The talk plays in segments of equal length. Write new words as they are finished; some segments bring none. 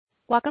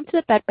Welcome to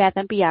the Bed Bath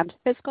 & Beyond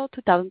Fiscal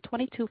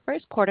 2022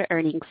 First Quarter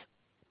Earnings.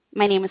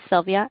 My name is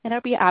Sylvia, and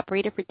I'll be your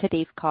operator for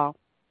today's call.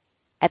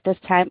 At this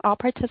time, all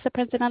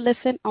participants are in a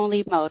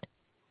listen-only mode.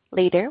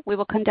 Later, we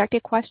will conduct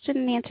a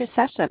question-and-answer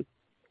session.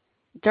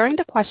 During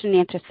the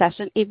question-and-answer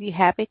session, if you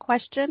have a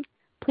question,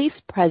 please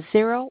press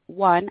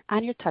 01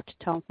 on your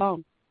touch-tone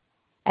phone.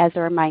 As a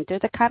reminder,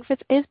 the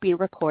conference is being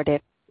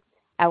recorded.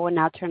 I will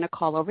now turn the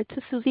call over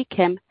to Susie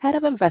Kim, Head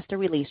of Investor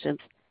Relations.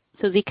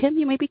 Susie Kim,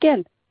 you may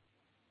begin.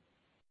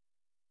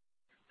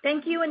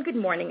 Thank you and good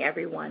morning,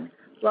 everyone.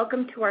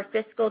 Welcome to our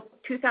fiscal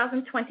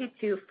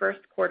 2022 first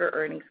quarter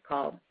earnings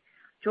call.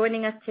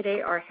 Joining us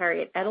today are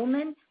Harriet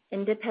Edelman,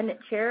 Independent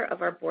Chair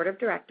of our Board of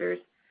Directors,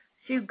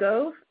 Sue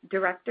Gove,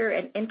 Director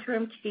and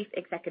Interim Chief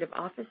Executive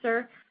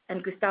Officer,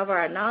 and Gustavo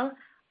Arnal,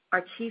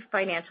 our Chief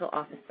Financial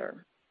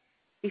Officer.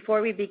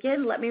 Before we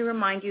begin, let me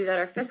remind you that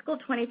our fiscal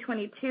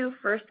 2022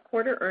 first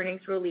quarter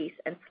earnings release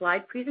and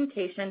slide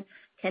presentation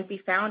can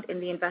be found in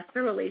the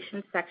Investor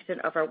Relations section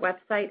of our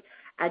website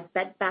at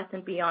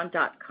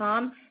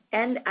bedbathandbeyond.com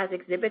and as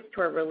exhibits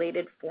to our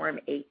related Form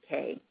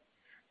 8-K.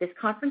 This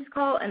conference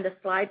call and the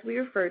slides we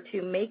refer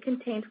to may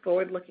contain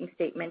forward-looking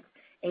statements,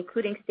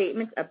 including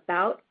statements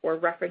about or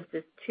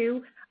references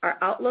to our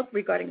outlook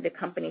regarding the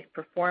company's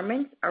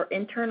performance, our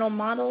internal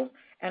models,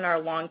 and our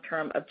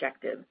long-term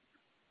objectives.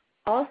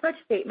 All such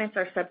statements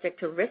are subject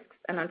to risks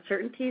and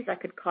uncertainties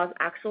that could cause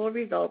actual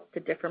results to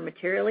differ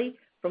materially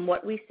from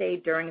what we say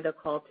during the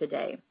call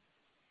today.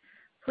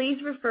 Please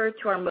refer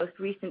to our most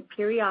recent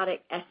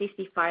periodic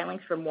SEC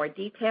filings for more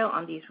detail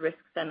on these risks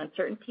and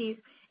uncertainties,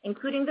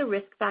 including the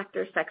Risk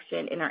Factors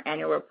section in our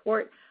annual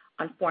report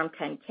on Form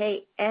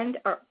 10-K and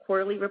our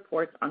quarterly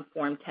reports on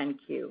Form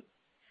 10-Q.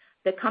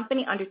 The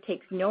company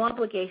undertakes no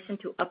obligation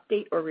to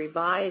update or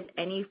revise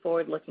any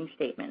forward-looking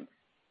statements.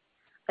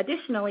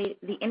 Additionally,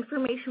 the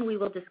information we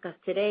will discuss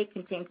today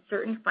contains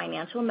certain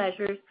financial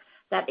measures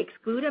that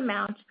exclude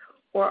amounts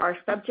or are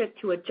subject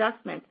to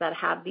adjustments that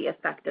have the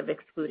effect of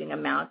excluding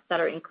amounts that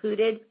are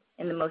included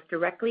in the most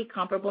directly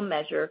comparable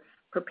measure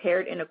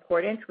prepared in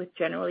accordance with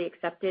generally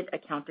accepted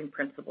accounting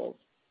principles.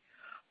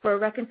 For a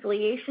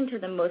reconciliation to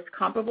the most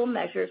comparable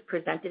measures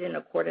presented in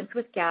accordance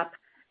with GAAP,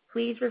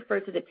 please refer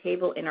to the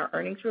table in our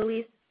earnings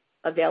release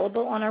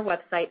available on our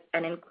website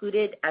and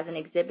included as an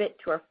exhibit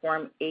to our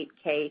Form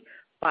 8-K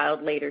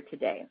filed later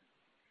today.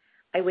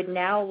 I would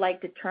now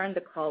like to turn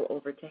the call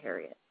over to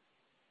Harriet.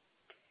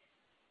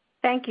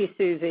 Thank you,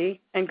 Susie,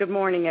 and good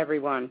morning,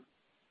 everyone.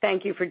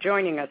 Thank you for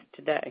joining us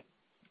today.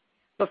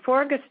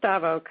 Before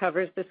Gustavo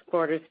covers this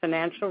quarter's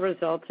financial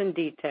results in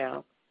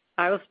detail,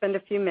 I will spend a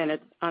few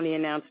minutes on the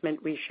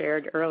announcement we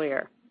shared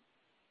earlier.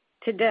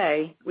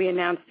 Today, we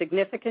announced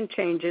significant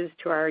changes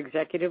to our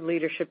executive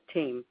leadership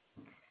team.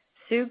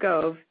 Sue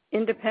Gove,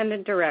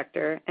 Independent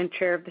Director and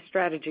Chair of the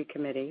Strategy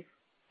Committee,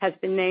 has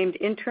been named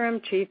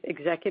Interim Chief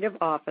Executive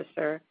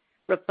Officer,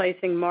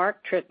 replacing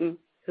Mark Tritton,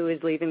 who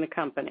is leaving the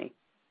company.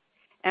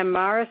 And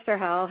Mara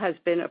Serhal has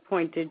been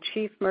appointed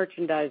Chief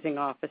Merchandising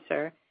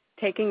Officer,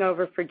 taking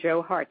over for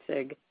Joe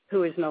Hartzig,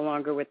 who is no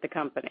longer with the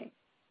company.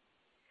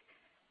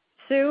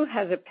 Sue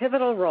has a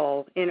pivotal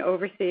role in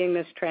overseeing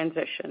this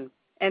transition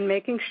and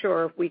making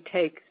sure we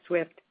take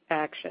swift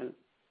action.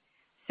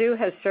 Sue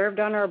has served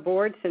on our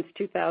board since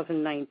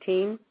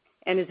 2019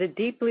 and is a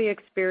deeply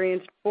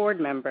experienced board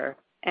member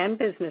and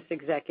business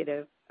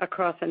executive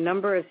across a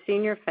number of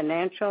senior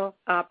financial,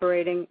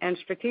 operating, and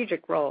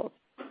strategic roles.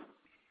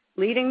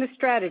 Leading the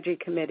Strategy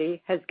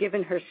Committee has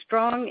given her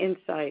strong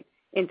insight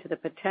into the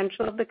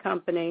potential of the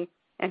company,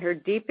 and her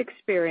deep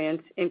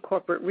experience in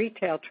corporate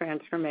retail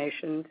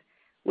transformations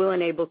will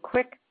enable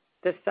quick,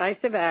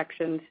 decisive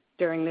actions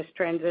during this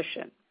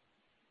transition.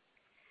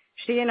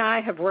 She and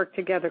I have worked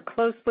together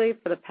closely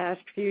for the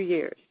past few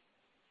years.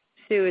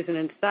 Sue is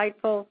an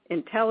insightful,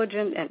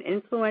 intelligent, and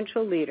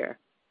influential leader.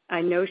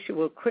 I know she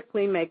will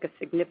quickly make a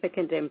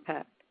significant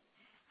impact.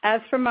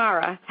 As for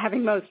Mara,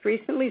 having most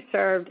recently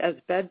served as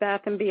Bed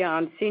Bath &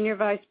 Beyond Senior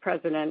Vice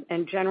President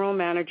and General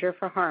Manager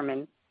for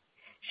Harmon,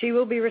 she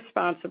will be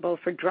responsible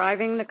for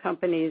driving the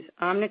company's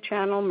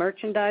omnichannel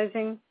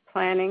merchandising,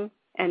 planning,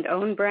 and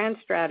own brand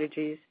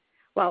strategies,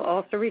 while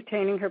also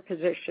retaining her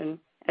position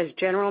as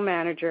General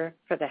Manager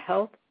for the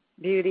Health,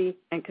 Beauty,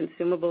 and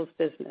Consumables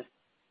business.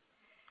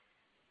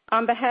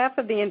 On behalf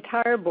of the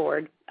entire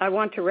board, I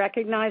want to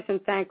recognize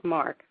and thank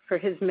Mark for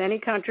his many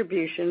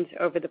contributions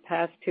over the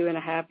past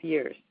 2.5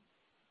 years.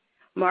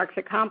 Mark's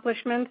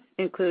accomplishments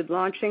include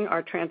launching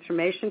our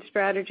transformation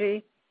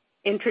strategy,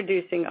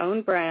 introducing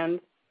own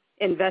brands,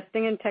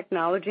 investing in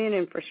technology and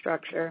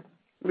infrastructure,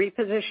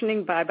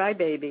 repositioning buybuy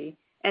BABY,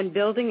 and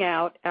building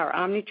out our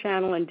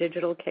omnichannel and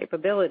digital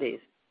capabilities.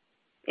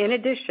 In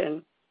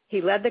addition,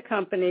 he led the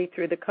company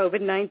through the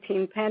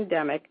COVID-19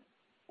 pandemic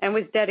and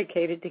was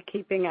dedicated to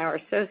keeping our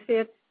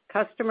associates,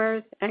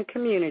 customers, and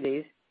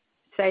communities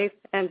safe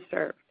and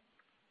served.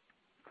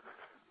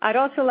 I'd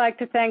also like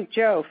to thank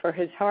Joe for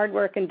his hard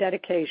work and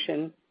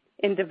dedication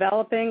in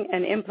developing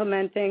and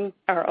implementing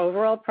our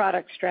overall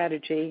product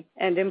strategy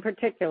and, in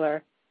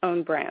particular,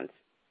 own brands.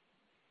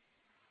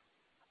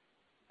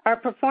 Our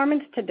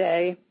performance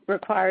today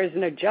requires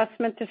an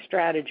adjustment to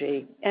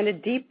strategy and a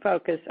deep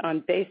focus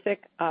on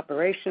basic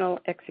operational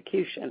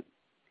execution.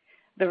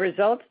 The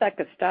results that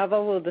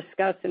Gustavo will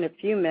discuss in a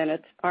few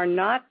minutes are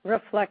not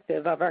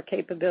reflective of our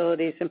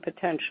capabilities and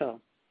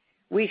potential.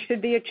 We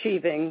should be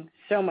achieving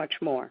so much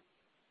more.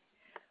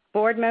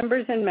 Board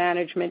members and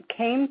management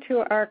came to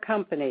our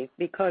company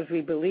because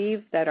we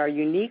believe that our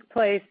unique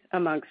place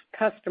amongst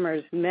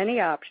customers' many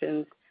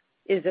options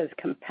is as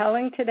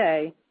compelling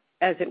today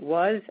as it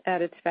was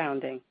at its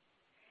founding,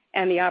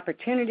 and the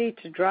opportunity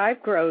to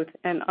drive growth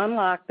and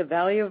unlock the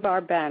value of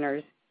our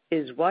banners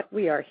is what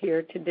we are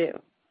here to do.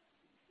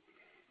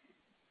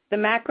 The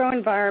macro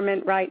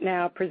environment right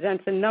now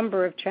presents a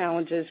number of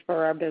challenges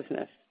for our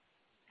business.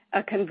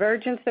 A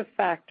convergence of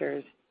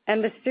factors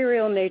and the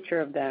serial nature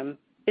of them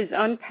is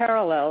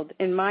unparalleled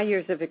in my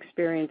years of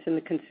experience in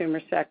the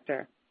consumer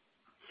sector.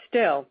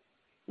 Still,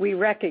 we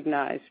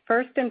recognize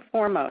first and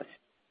foremost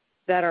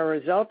that our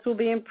results will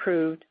be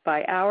improved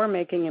by our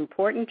making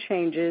important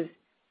changes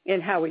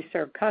in how we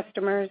serve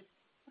customers,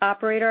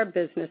 operate our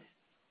business,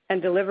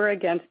 and deliver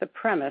against the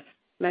premise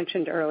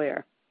mentioned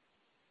earlier.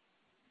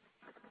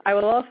 I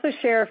will also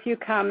share a few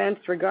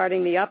comments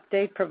regarding the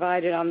update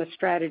provided on the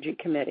Strategy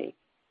Committee.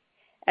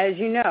 As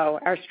you know,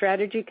 our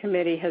Strategy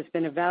Committee has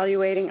been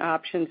evaluating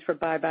options for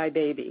buybuy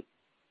BABY.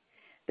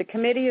 The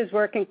committee is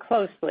working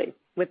closely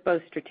with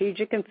both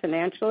strategic and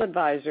financial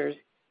advisors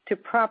to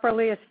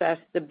properly assess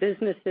the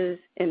business's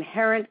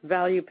inherent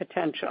value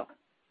potential.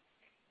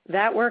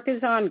 That work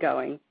is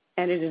ongoing,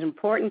 and it is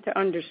important to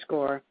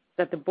underscore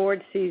that the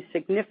board sees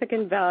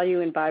significant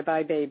value in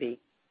buybuy BABY.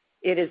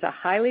 It is a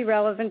highly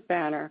relevant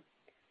banner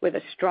with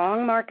a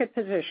strong market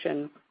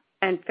position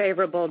and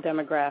favorable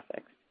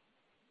demographics.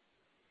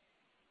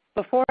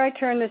 Before I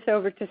turn this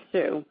over to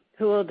Sue,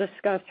 who will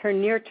discuss her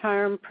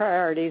near-term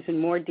priorities in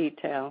more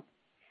detail,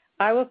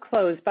 I will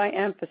close by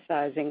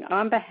emphasizing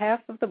on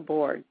behalf of the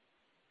board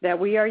that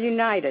we are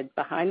united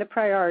behind the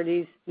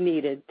priorities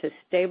needed to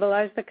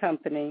stabilize the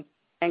company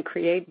and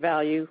create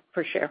value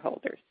for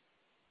shareholders.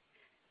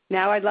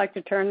 Now I'd like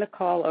to turn the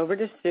call over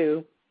to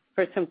Sue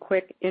for some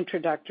quick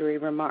introductory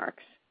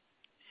remarks.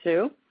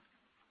 Sue?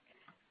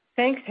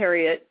 Thanks,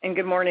 Harriet, and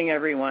good morning,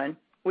 everyone.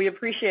 We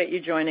appreciate you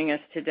joining us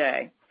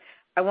today.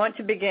 I want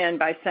to begin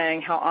by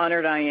saying how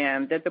honored I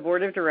am that the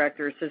Board of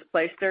Directors has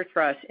placed their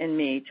trust in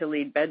me to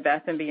lead Bed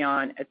Bath &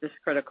 Beyond at this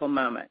critical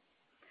moment.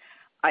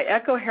 I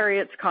echo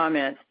Harriet's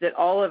comments that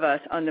all of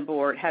us on the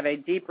board have a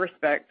deep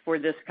respect for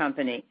this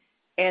company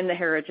and the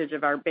heritage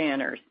of our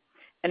banners,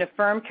 and a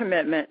firm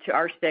commitment to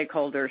our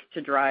stakeholders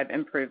to drive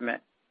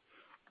improvement.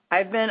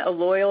 I've been a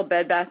loyal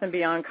Bed Bath &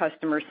 Beyond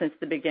customer since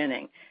the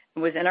beginning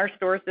and was in our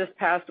stores this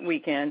past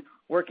weekend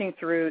working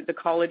through the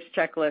college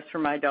checklist for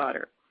my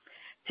daughter.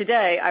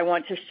 Today, I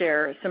want to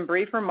share some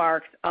brief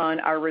remarks on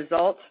our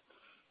results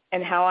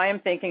and how I am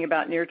thinking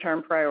about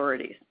near-term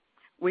priorities.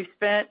 We've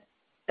spent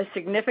a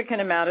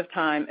significant amount of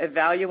time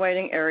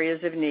evaluating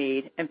areas of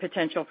need and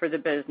potential for the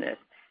business,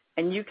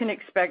 and you can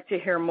expect to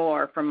hear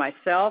more from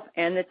myself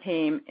and the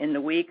team in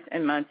the weeks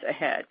and months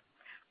ahead.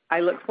 I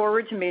look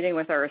forward to meeting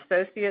with our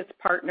associates,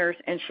 partners,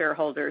 and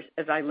shareholders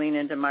as I lean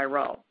into my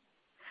role.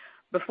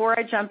 Before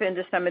I jump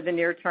into some of the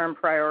near-term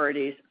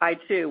priorities, I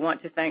too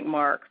want to thank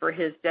Mark for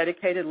his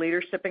dedicated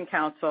leadership and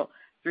counsel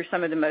through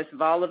some of the most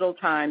volatile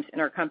times in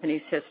our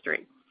company's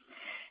history.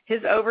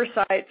 His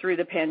oversight through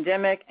the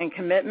pandemic and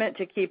commitment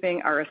to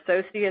keeping our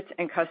associates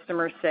and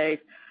customers safe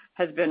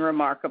has been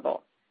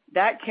remarkable.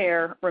 That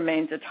care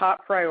remains a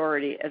top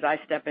priority as I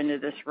step into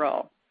this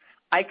role.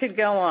 I could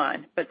go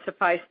on, but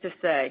suffice to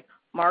say,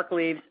 Mark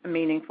leaves a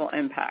meaningful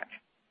impact.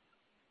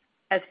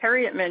 As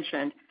Harriet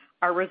mentioned,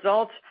 our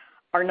results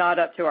are not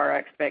up to our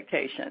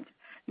expectations,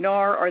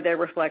 nor are they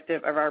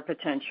reflective of our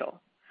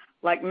potential.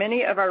 Like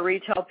many of our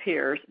retail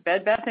peers,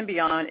 Bed Bath &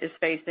 Beyond is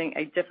facing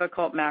a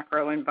difficult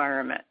macro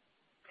environment.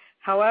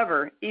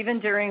 However, even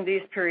during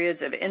these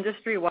periods of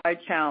industry-wide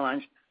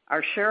challenge,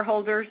 our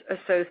shareholders,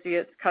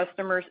 associates,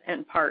 customers,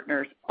 and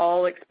partners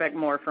all expect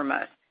more from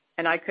us,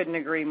 and I couldn't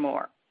agree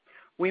more.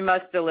 We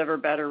must deliver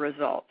better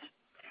results.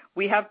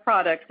 We have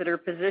products that are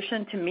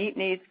positioned to meet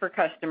needs for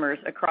customers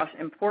across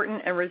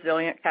important and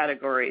resilient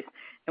categories,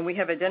 and we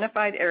have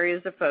identified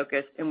areas of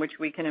focus in which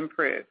we can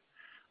improve.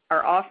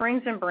 Our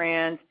offerings and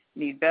brands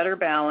need better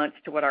balance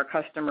to what our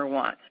customer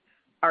wants.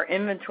 Our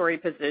inventory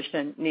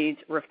position needs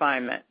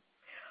refinement.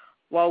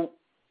 While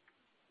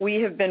we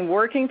have been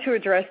working to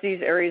address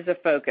these areas of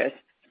focus,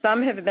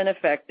 some have been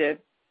effective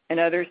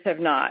and others have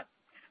not.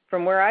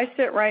 From where I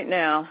sit right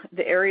now,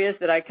 the areas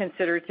that I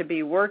consider to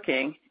be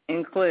working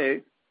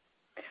include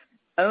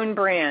own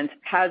brands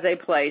has a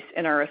place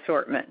in our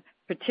assortment,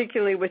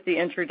 particularly with the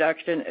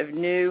introduction of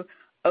new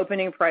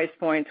opening price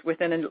points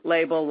within a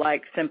label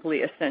like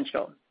Simply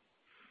Essential.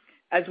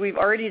 As we've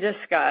already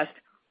discussed,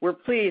 we're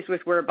pleased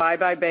with where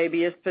buybuy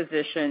BABY is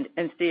positioned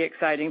and see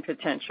exciting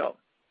potential.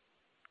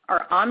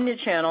 Our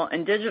omnichannel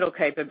and digital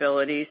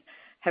capabilities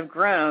have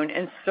grown,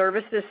 and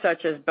services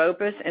such as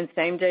BOPUS and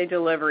same-day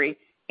delivery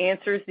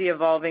answers the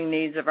evolving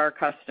needs of our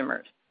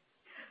customers.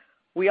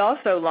 We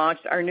also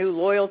launched our new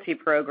loyalty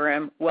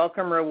program,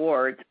 Welcome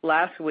Rewards,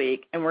 last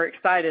week, and we're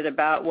excited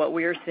about what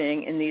we are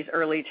seeing in these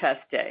early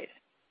test days.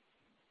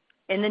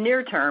 In the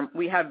near term,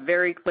 we have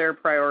very clear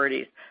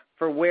priorities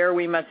for where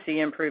we must see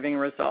improving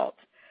results.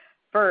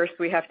 First,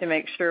 we have to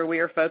make sure we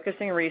are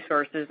focusing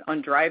resources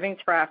on driving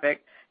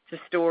traffic to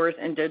stores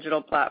and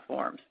digital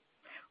platforms.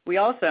 We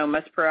also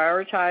must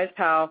prioritize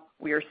how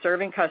we are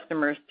serving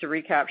customers to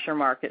recapture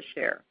market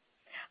share.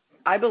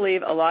 I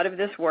believe a lot of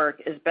this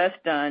work is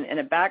best done in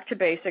a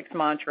back-to-basics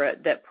mantra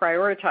that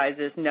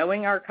prioritizes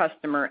knowing our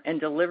customer and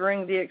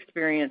delivering the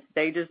experience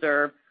they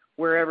deserve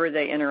wherever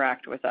they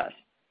interact with us.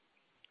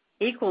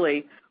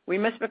 Equally, we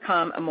must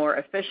become a more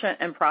efficient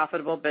and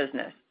profitable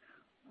business.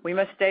 We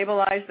must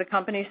stabilize the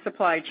company's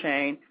supply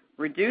chain,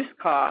 reduce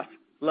costs,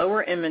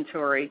 lower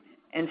inventory,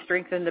 and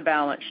strengthen the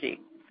balance sheet.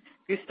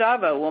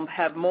 Gustavo will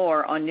have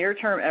more on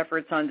near-term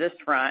efforts on this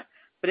front,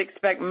 but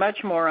expect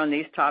much more on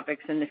these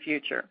topics in the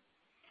future.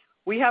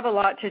 We have a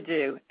lot to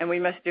do, and we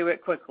must do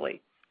it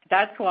quickly.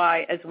 That's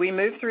why, as we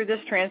move through this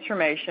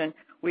transformation,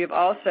 we have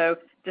also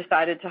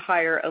decided to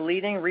hire a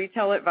leading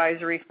retail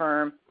advisory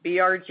firm,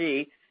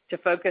 BRG, to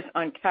focus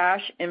on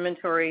cash,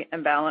 inventory,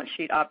 and balance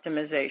sheet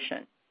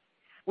optimization.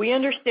 We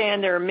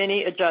understand there are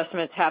many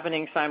adjustments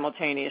happening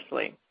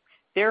simultaneously.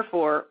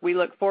 Therefore, we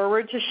look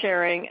forward to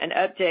sharing an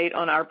update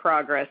on our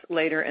progress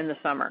later in the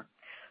summer.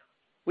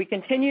 We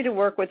continue to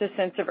work with a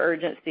sense of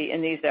urgency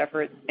in these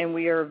efforts, and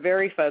we are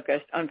very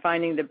focused on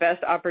finding the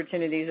best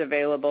opportunities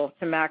available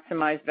to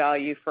maximize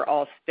value for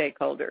all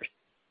stakeholders.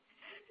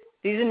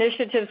 These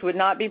initiatives would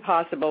not be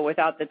possible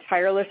without the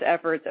tireless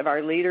efforts of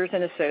our leaders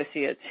and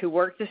associates who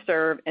work to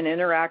serve and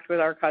interact with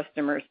our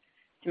customers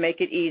to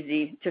make it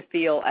easy to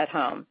feel at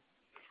home.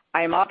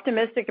 I am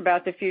optimistic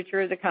about the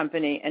future of the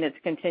company and its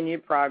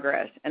continued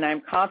progress, and I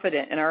am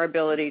confident in our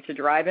ability to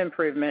drive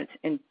improvements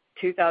in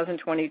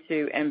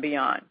 2022 and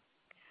beyond.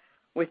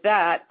 With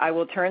that, I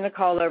will turn the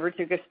call over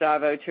to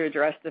Gustavo to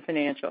address the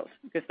financials.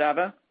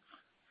 Gustavo?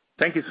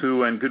 Thank you,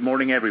 Sue, and good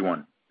morning,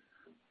 everyone.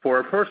 For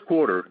our first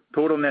quarter,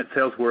 total net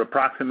sales were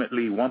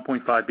approximately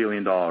 $1.5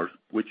 billion,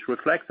 which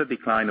reflects a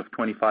decline of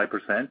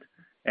 25%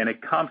 and a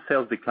comp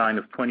sales decline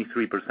of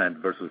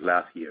 23% versus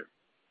last year.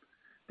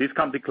 This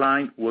comp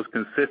decline was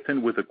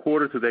consistent with the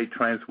quarter-to-date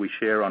trends we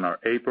share on our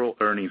April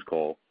earnings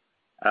call,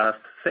 as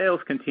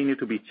sales continue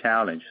to be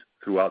challenged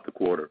throughout the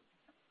quarter.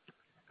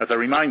 As a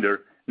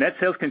reminder, net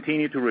sales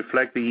continue to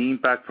reflect the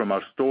impact from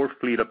our store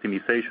fleet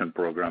optimization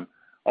program,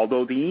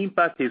 although the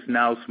impact is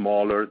now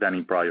smaller than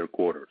in prior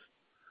quarters.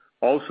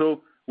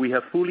 Also, we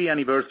have fully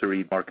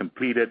anniversaried our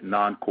completed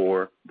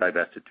non-core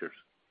divestitures.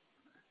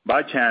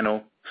 By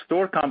channel,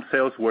 store comp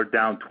sales were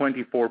down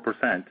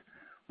 24%,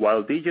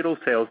 while digital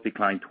sales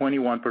declined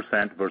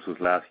 21% versus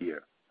last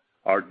year.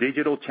 Our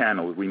digital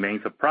channel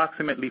remains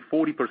approximately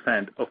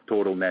 40% of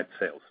total net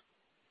sales.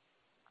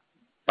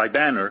 By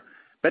banner,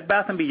 Bed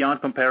Bath &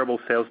 Beyond comparable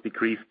sales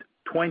decreased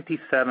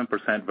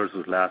 27%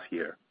 versus last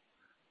year.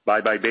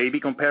 buybuy BABY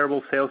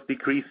comparable sales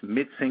decreased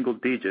mid-single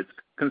digits,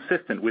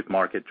 consistent with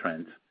market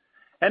trends,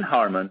 and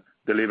Harmon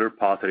delivered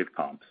positive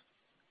comps.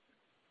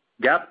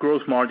 GAAP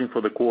gross margin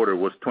for the quarter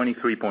was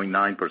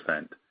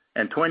 23.9%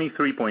 and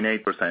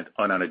 23.8%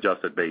 on an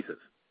adjusted basis.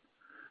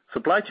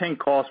 Supply chain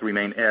costs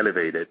remain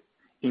elevated,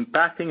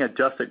 impacting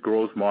adjusted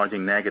gross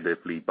margin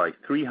negatively by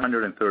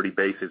 330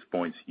 basis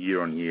points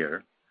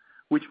year-on-year,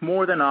 which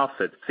more than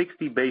offset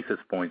 60 basis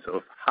points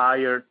of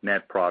higher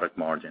net product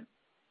margin.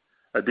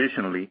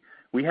 Additionally,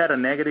 we had a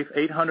negative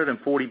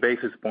 840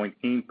 basis point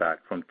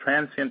impact from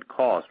transient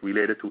costs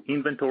related to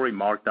inventory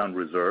markdown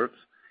reserves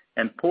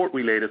and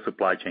port-related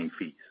supply chain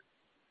fees.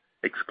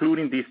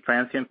 Excluding these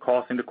transient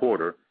costs in the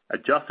quarter,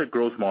 adjusted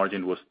gross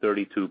margin was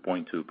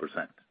 32.2%.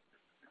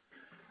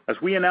 As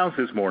we announced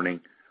this morning,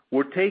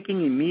 we're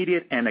taking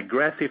immediate and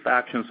aggressive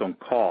actions on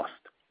cost,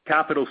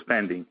 capital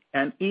spending,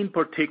 and in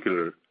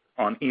particular,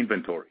 on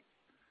inventory.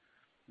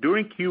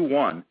 During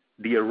Q1,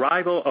 the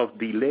arrival of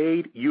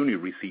delayed unit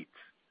receipts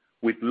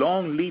with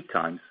long lead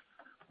times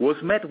was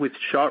met with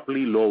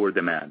sharply lower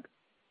demand.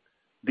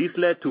 This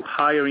led to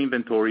higher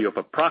inventory of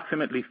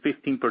approximately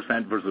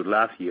 15% versus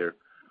last year,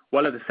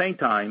 while at the same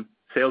time,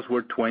 sales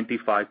were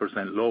 25%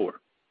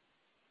 lower.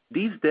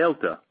 This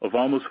delta of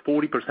almost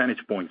 40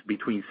 percentage points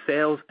between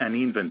sales and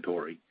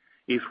inventory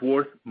is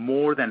worth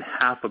more than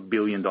 $500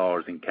 million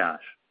in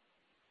cash.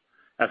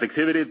 As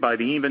exhibited by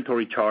the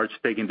inventory charge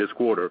taken this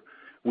quarter,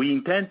 we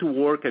intend to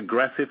work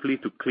aggressively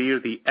to clear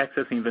the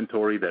excess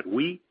inventory that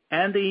we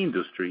and the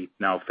industry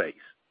now face.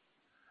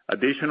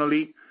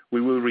 Additionally,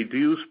 we will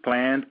reduce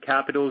planned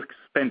capital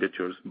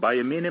expenditures by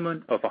a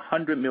minimum of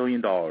 $100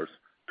 million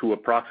to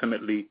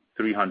approximately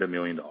 $300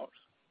 million.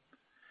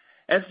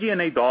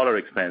 SG&A dollar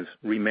expense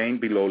remained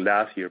below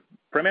last year,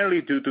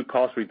 primarily due to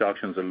cost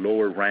reductions and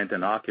lower rent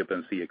and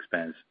occupancy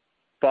expense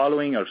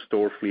following our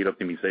store fleet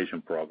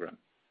optimization program.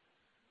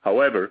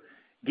 However,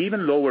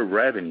 given lower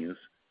revenues,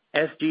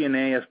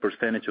 SG&A as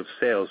percentage of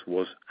sales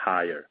was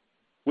higher,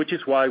 which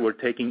is why we're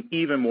taking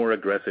even more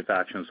aggressive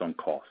actions on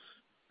costs,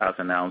 as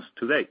announced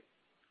today.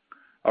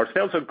 Our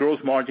sales and gross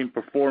margin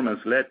performance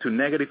led to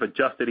negative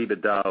adjusted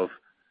EBITDA of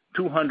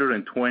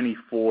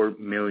 $224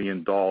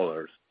 million,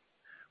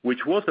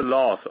 which was a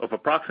loss of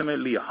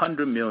approximately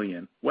 $100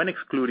 million when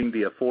excluding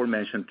the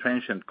aforementioned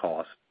transient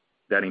costs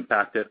that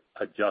impacted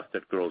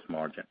adjusted gross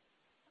margin.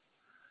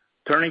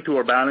 Turning to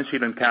our balance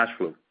sheet and cash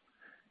flow.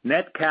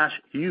 Net cash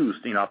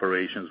used in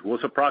operations was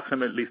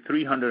approximately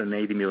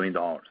 $380 million.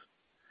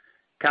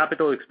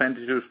 Capital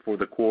expenditures for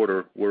the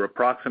quarter were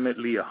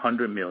approximately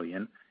 $100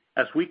 million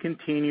as we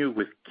continue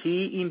with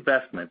key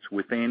investments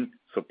within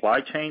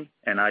supply chain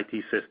and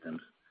IT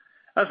systems,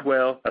 as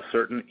well as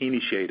certain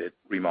initiated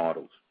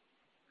remodels.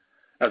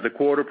 As the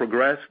quarter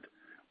progressed,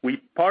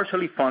 we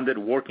partially funded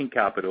working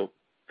capital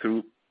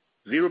through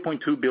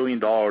 $0.2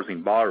 billion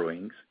in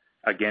borrowings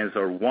against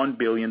our $1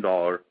 billion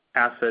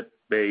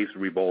asset-based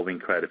revolving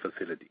credit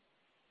facility.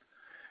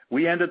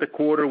 We ended the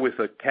quarter with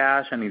a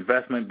cash and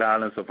investment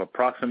balance of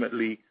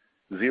approximately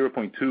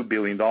 $0.2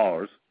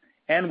 billion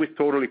and with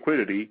total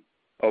liquidity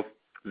of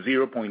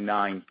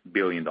 $0.9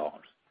 billion.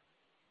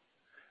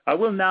 I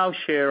will now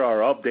share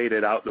our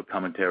updated outlook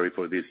commentary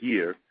for this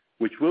year,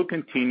 which will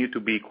continue to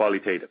be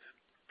qualitative.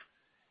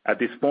 At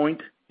this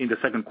point in the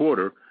second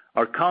quarter,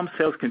 our comp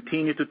sales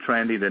continue to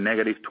trend in the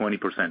negative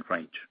 20%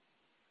 range.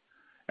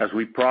 As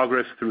we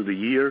progress through the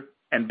year,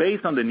 and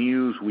based on the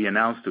news we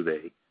announced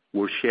today,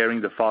 we're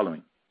sharing the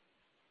following.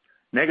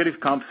 Negative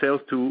comp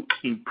sales to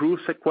improve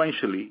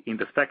sequentially in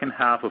the second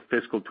half of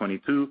fiscal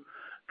 22,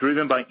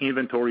 driven by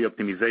inventory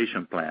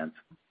optimization plans,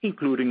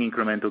 including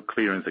incremental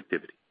clearance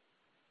activity.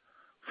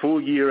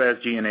 Full year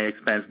SG&A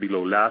expense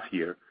below last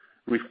year,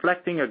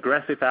 reflecting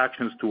aggressive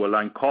actions to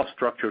align cost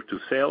structure to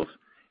sales,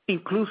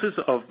 inclusive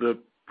of the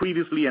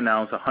previously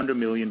announced $100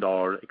 million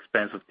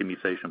expense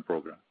optimization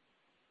program.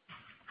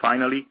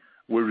 Finally,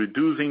 we're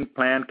reducing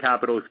planned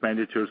capital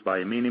expenditures by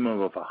a minimum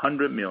of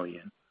 $100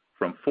 million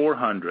from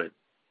 $400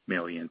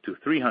 million to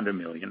 $300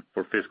 million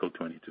for fiscal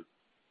 22.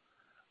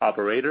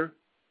 Operator,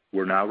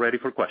 we're now ready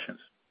for questions.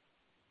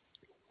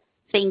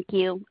 Thank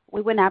you.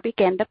 We will now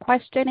begin the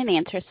question and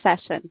answer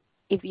session.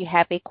 If you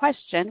have a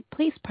question,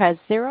 please press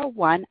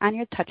 01 on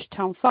your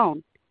touch-tone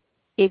phone.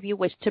 If you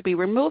wish to be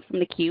removed from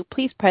the queue,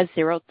 please press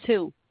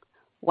 02.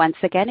 Once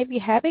again, if you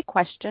have a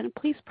question,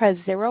 please press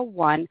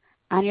 01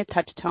 on your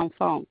touch-tone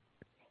phone.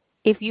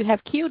 If you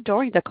have queued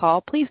during the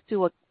call, please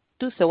do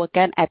so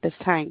again at this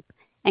time,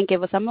 and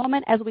give us a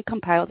moment as we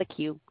compile the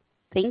queue.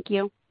 Thank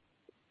you.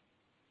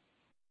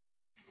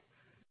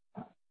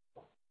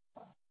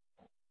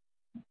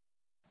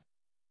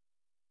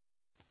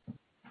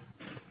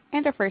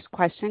 And our first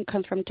question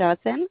comes from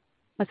Jonathan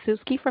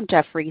Matuszewski from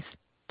Jefferies.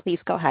 Please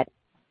go ahead.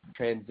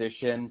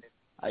 Transition.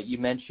 You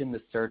mentioned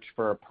the search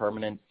for a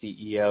permanent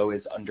CEO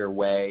is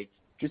underway.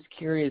 Just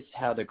curious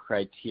how the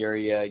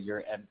criteria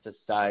you're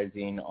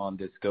emphasizing on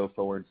this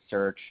go-forward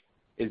search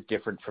is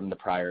different from the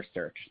prior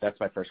search. That's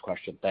my first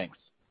question. Thanks.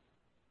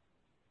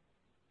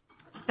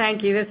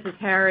 Thank you. This is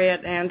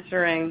Harriet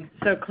answering.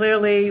 So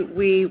clearly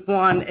we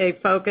want a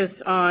focus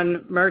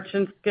on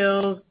merchant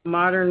skills,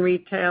 modern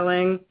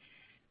retailing,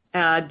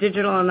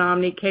 digital and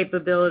omni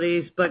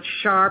capabilities, but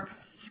sharp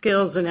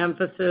skills and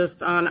emphasis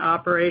on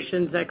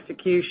operations,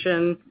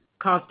 execution,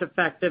 cost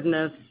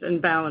effectiveness,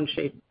 and balance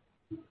sheet.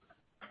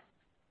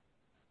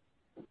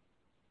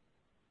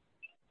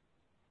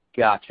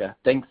 Gotcha.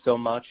 Thanks so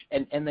much.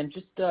 And then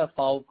just a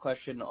follow-up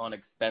question on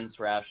expense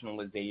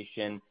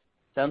rationalization.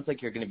 Sounds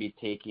like you're going to be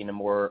taking a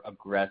more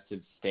aggressive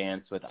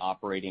stance with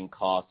operating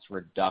costs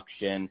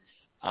reduction.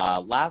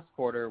 Last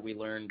quarter, we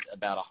learned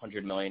about a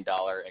 $100 million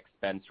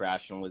expense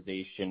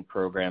rationalization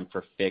program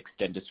for fixed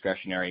and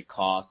discretionary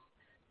costs.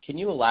 Can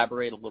you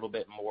elaborate a little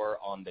bit more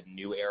on the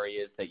new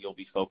areas that you'll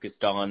be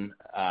focused on?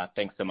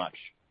 Thanks so much.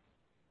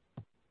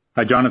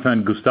 Hi,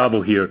 Jonathan.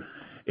 Gustavo here.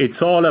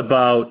 It's all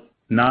about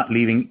not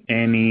leaving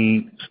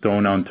any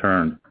stone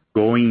unturned,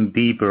 going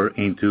deeper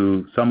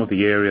into some of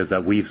the areas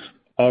that we've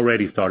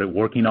already started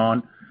working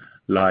on,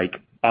 like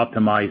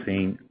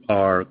optimizing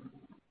our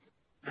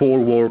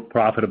forward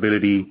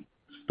profitability,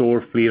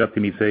 store fleet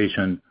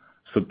optimization,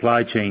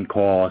 supply chain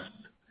costs,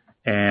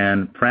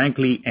 and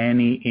frankly,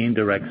 any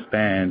indirect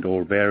spend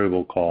or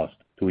variable cost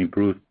to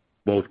improve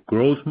both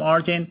gross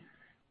margin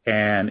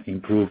and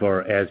improve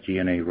our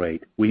SG&A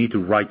rate. We need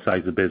to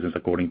right-size the business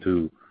according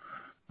to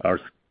our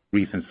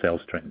recent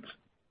sales trends.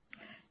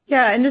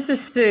 Yeah, and this is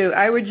Sue.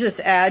 I would just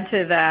add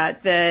to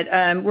that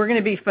we're going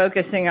to be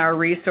focusing our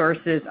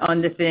resources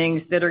on the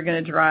things that are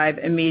going to drive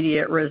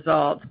immediate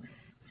results.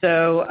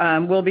 So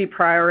we'll be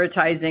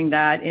prioritizing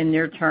that in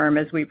near term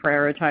as we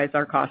prioritize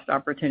our cost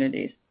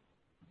opportunities.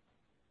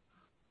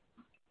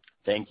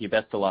 Thank you.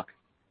 Best of luck.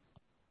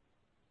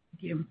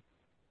 Thank you.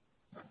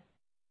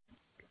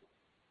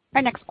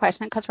 Our next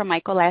question comes from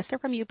Michael Lasser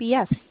from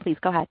UBS. Please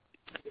go ahead.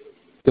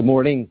 Good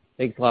morning.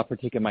 Thanks a lot for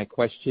taking my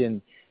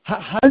question.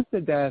 How does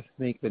the DAS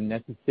make the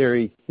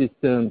necessary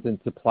systems and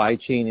supply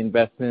chain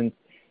investments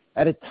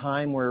at a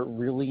time where it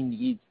really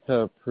needs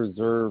to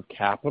preserve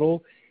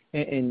capital?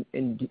 And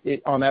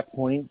on that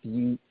point,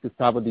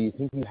 Gustavo, do you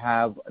think you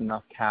have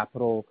enough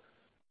capital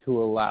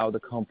to allow the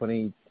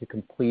company to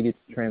complete its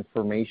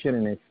transformation?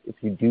 And if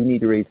you do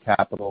need to raise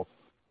capital,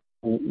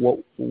 what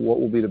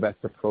will be the best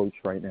approach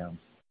right now?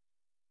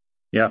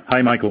 Yeah.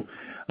 Hi, Michael.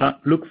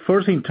 Look,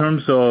 first in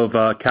terms of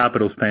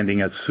capital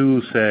spending, as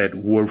Sue said,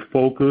 we're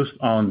focused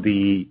on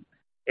the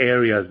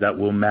areas that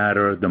will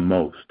matter the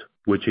most,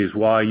 which is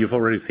why you've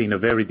already seen a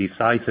very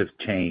decisive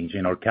change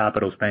in our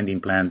capital spending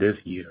plan this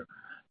year,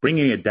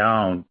 bringing it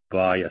down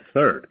by a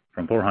third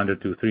from $400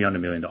 to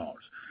 $300 million.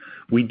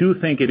 We do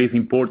think it is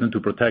important to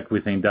protect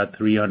within that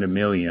 $300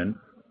 million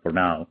for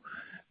now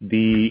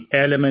the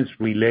elements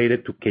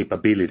related to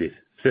capabilities,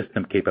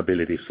 system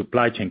capabilities,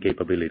 supply chain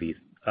capabilities,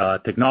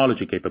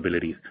 technology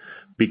capabilities,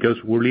 because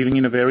we're living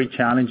in a very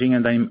challenging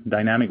and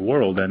dynamic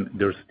world, and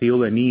there's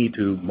still a need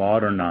to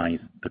modernize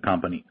the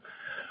company.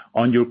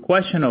 On your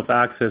question of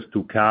access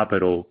to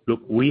capital,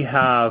 look, we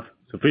have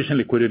sufficient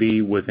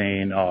liquidity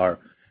within our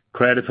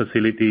credit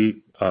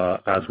facility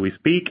as we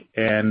speak,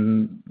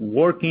 and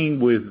working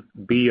with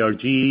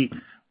BRG,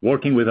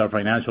 working with our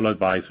financial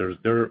advisors,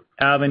 there are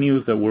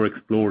avenues that we're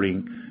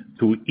exploring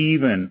to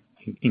even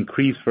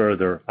increase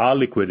further our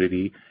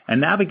liquidity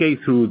and navigate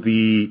through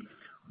the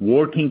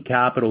working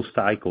capital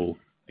cycle,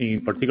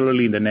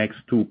 particularly in the next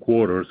 2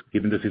 quarters,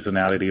 given the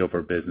seasonality of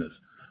our business.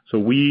 So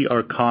we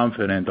are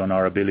confident on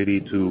our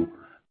ability to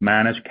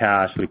manage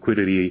cash,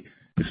 liquidity,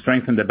 to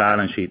strengthen the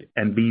balance sheet,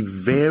 and be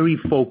very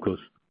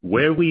focused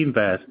where we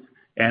invest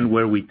and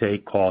where we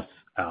take costs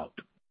out.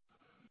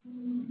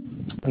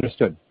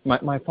 Understood.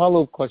 My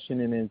follow-up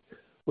question is,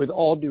 with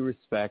all due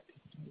respect,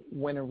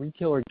 when a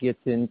retailer gets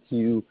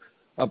into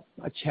a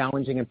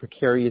challenging and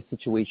precarious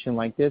situation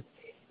like this,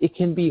 it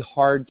can be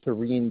hard to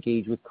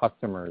re-engage with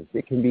customers.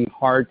 It can be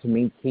hard to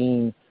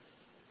maintain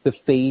the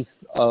faith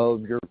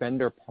of your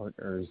vendor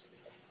partners,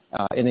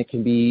 and it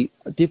can be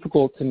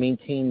difficult to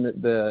maintain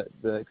the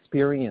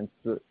experience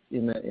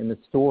in the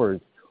stores.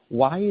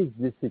 Why is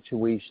this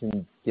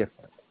situation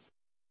different?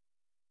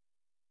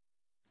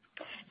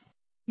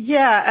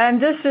 Yeah,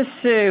 this is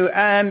Sue.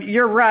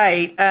 You're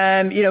right.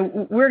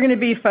 We're going to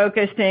be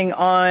focusing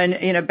on,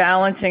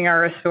 balancing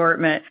our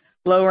assortment,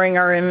 lowering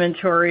our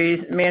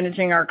inventories,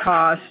 managing our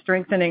costs,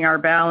 strengthening our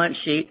balance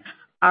sheet.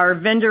 Our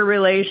vendor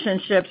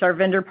relationships, our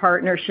vendor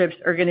partnerships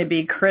are going to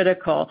be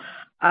critical.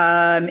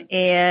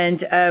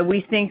 And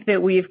we think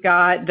that we've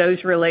got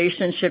those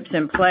relationships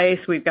in place.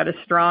 We've got a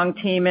strong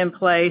team in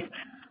place.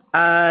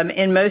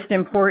 And most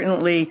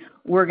importantly,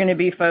 we're going to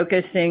be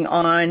focusing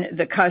on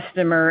the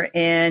customer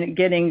and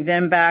getting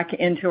them back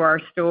into our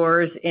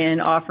stores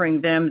and offering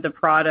them the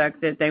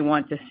product that they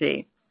want to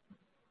see.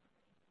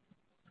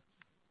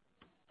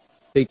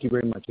 Thank you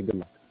very much, and good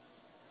luck.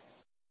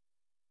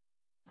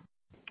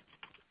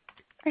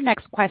 Our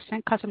next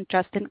question comes from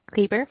Justin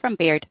Kleber from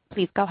Baird.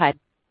 Please go ahead.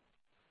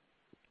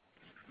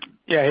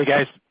 Yeah, hey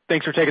guys.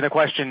 Thanks for taking the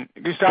question.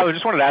 Gustavo, I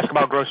just wanted to ask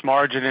about gross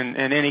margin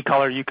and any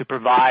color you could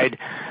provide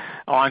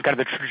on kind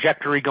of the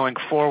trajectory going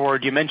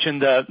forward. You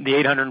mentioned the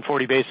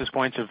 840 basis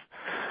points of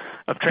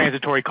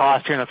transitory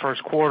costs here in the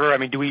first quarter. I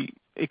mean, do we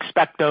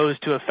expect those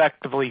to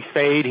effectively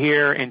fade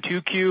here in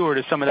 2Q, or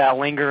does some of that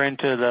linger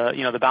into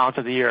the balance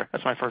of the year?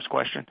 That's my first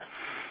question.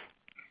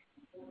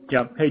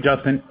 Yeah. Hey,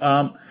 Justin.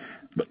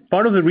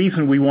 Part of the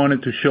reason we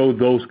wanted to show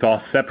those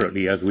costs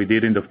separately, as we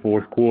did in the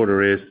fourth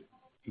quarter, is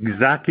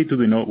exactly to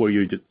the note what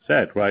you just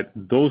said, right?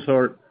 Those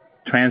are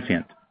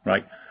transient,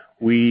 right?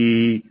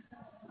 We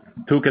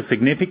took a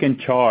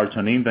significant charge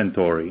on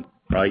inventory,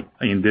 right,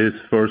 in this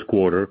first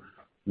quarter.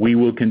 We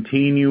will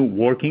continue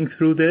working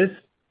through this,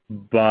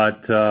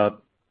 but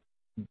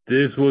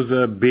this was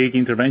a big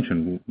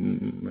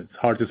intervention. It's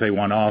hard to say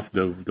one-off.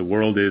 The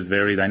world is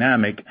very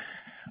dynamic,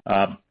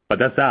 but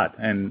that's that.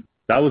 And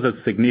that was a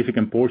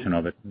significant portion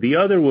of it. The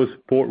other was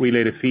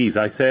port-related fees.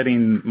 I said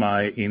in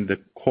the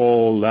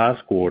call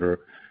last quarter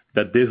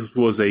that this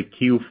was a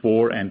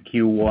Q4 and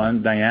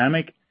Q1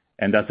 dynamic,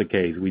 and that's the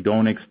case. We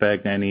don't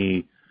expect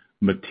any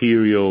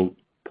material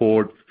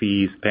port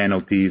fees,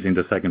 penalties in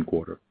the second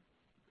quarter.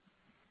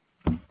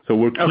 So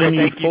we're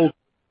keenly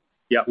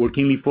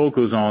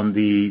focused on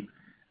the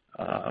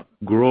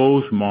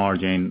gross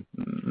margin,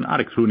 not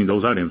excluding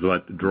those items,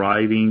 but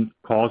driving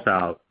costs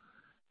out,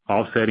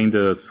 offsetting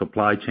the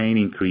supply chain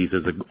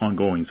increases, the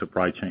ongoing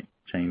supply chain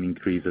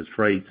increases,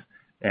 freights,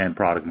 and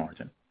product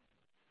margin.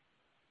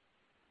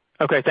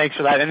 Okay, thanks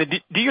for that. And then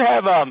do you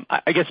have,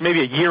 I guess, maybe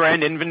a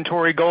year-end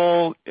inventory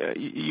goal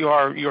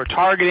you're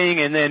targeting?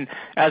 And then,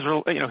 as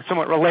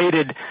somewhat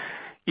related,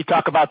 you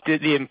talk about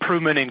the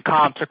improvement in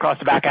comps across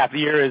the back half of the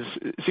year.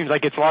 It seems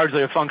like it's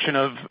largely a function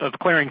of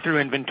clearing through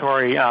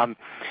inventory.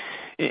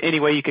 Any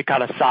way you could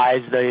kind of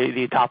size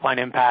the top line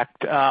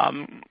impact,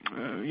 from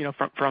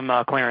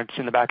clearance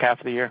in the back half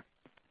of the year?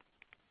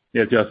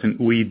 Yeah, Justin,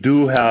 we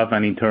do have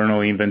an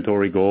internal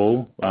inventory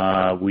goal.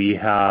 We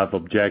have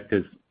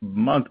objectives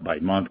month by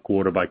month,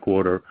 quarter by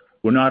quarter.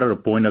 We're not at a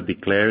point of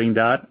declaring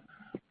that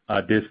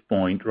at this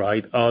point,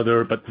 right? But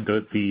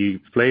the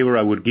flavor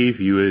I would give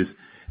you is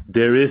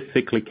there is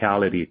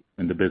cyclicality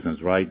in the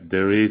business, right?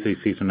 There is a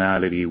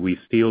seasonality. We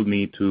still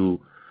need to,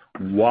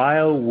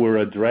 while we're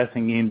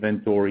addressing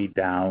inventory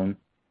down,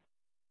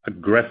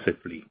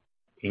 aggressively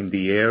in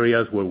the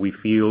areas where we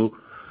feel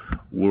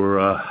we're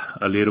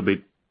a little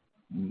bit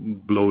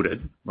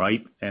bloated,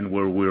 right? And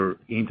where we're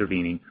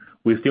intervening.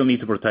 We still need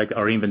to protect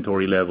our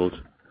inventory levels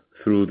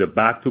through the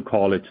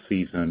back-to-college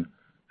season,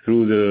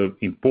 through the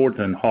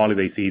important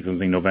holiday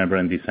seasons in November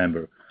and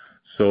December.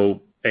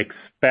 So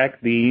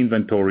expect the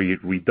inventory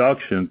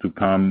reduction to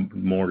come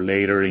more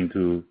later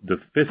into the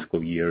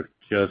fiscal year,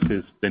 just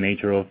as the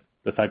nature of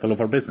the cycle of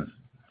our business.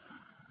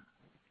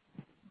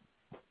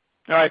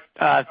 All right.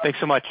 Thanks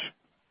so much.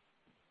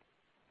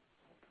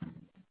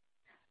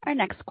 Our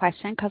next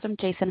question comes from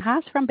Jason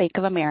Haas from Bank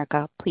of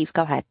America. Please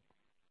go ahead.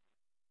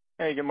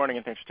 Hey, good morning,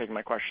 and thanks for taking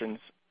my questions.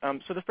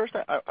 So the first,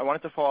 I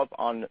wanted to follow up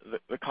on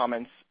the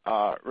comments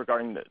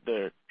regarding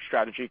the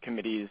strategy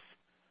committee's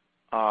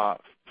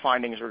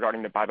findings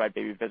regarding the buybuy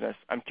BABY business.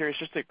 I'm curious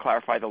just to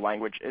clarify the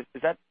language. Is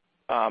that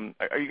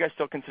are you guys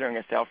still considering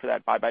a sale for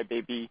that buybuy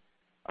BABY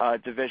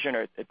division,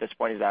 or at this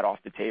point is that off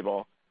the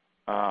table?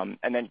 And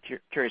then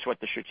curious what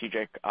the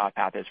strategic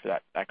path is for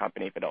that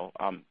company, if it'll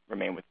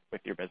remain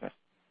with your business.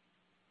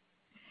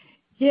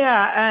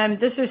 Yeah,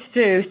 this is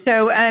Sue.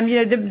 So,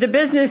 the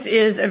business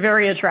is a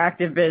very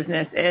attractive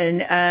business,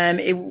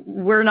 and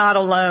we're not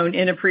alone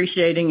in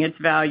appreciating its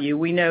value.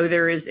 We know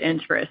there is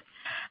interest.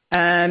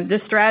 The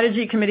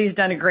strategy committee has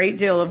done a great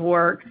deal of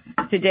work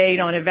to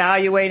date on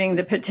evaluating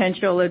the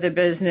potential of the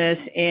business,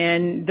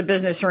 and the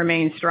business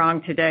remains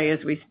strong today, as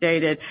we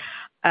stated.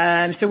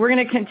 So we're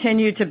going to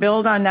continue to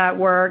build on that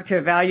work to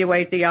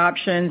evaluate the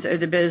options of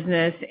the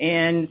business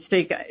and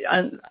seek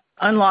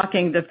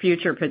unlocking the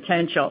future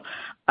potential.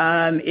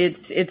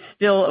 It's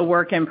still a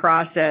work in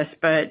process,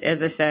 but as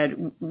I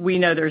said, we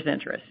know there's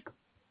interest.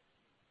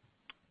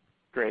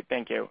 Great,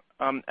 thank you.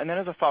 And then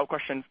as a follow-up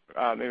question,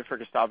 maybe for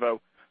Gustavo,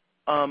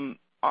 I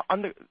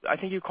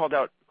think you called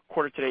out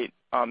quarter to date,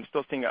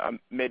 still seeing a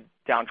mid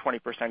down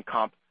 20%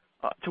 comp.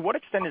 To what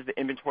extent is the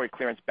inventory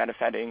clearance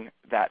benefiting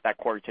that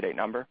quarter to date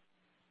number?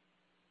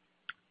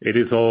 It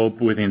is all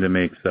within the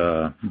mix,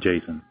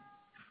 Jason.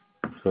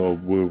 So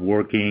we're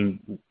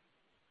working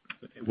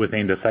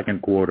within the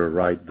second quarter,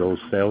 right? Those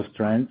sales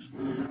trends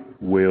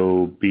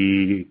will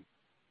be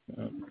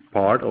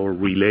part or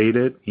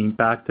related,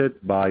 impacted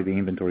by the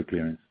inventory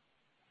clearance.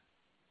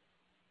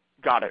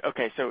 Got it.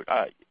 Okay, so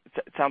it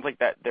sounds like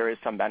that there is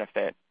some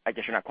benefit. I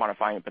guess you're not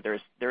quantifying it, but there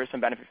is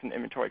some benefit from the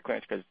inventory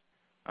clearance because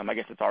I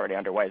guess it's already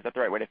underway. Is that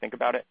the right way to think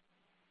about it?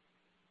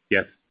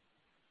 Yes.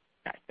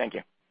 Okay, thank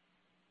you.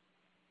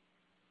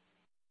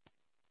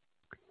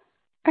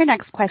 Our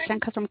next question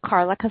comes from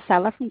Carla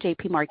Casella from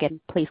JPMorgan.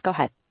 Please go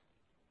ahead.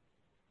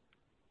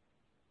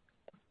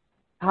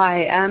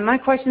 Hi, my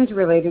question is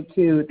related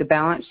to the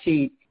balance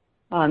sheet.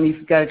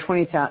 You've got a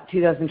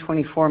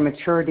 2024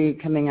 maturity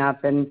coming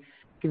up, and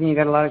given you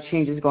got a lot of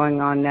changes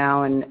going on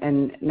now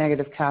and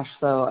negative cash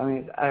flow, I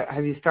mean,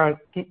 have you started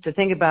to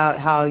think about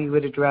how you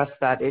would address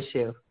that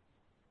issue?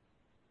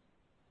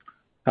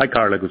 Hi,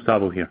 Carla.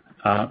 Gustavo here.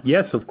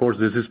 Yes, of course,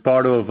 this is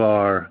part of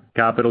our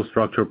capital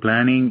structure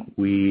planning.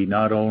 We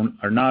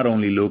are not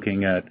only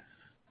looking at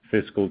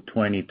fiscal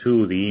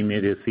 22, the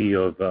immediacy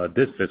of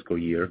this fiscal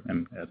year,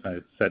 and as I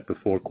said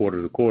before,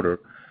 quarter to quarter,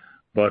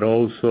 but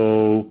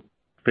also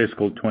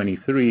fiscal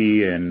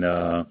 23 and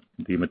the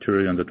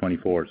maturity on the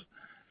 24s.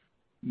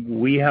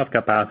 We have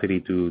capacity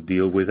to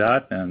deal with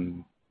that,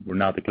 and we're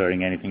not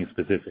declaring anything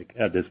specific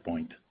at this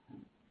point.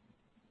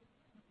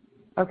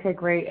 Okay,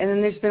 great. And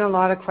then there's been a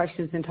lot of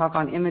questions and talk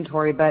on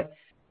inventory, but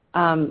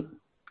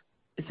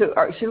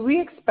should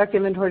we expect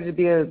inventory to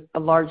be a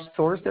large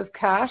source of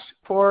cash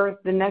for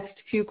the next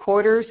few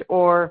quarters,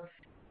 or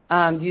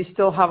do you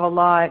still have a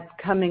lot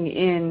coming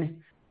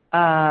in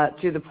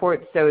through the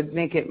ports that would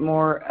make it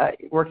more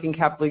working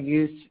capital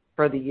use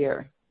for the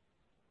year?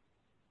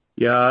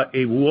 Yeah,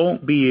 it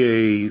won't be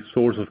a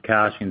source of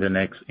cash in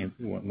the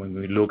when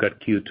we look at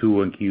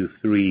Q2 and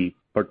Q3,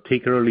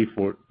 particularly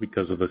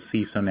because of the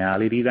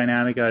seasonality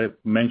dynamic I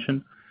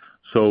mentioned.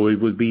 So it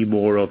would be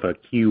more of a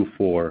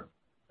Q4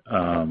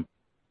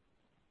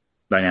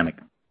 dynamic.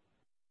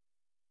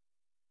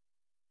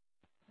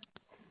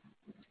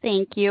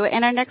 Thank you.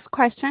 And our next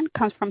question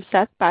comes from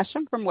Seth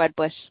Basham from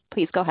Wedbush.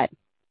 Please go ahead.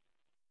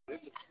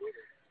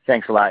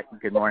 Thanks a lot.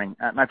 Good morning.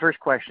 My first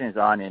question is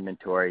on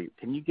inventory.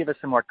 Can you give us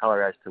some more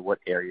color as to what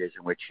areas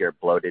in which you're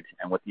bloated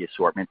and what the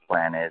assortment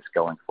plan is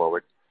going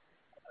forward?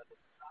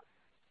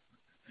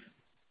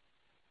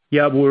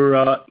 Yeah,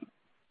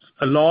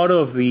 a lot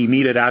of the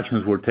immediate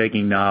actions we're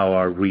taking now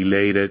are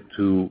related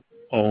to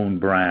own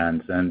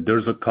brands, and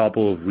there's a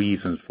couple of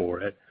reasons for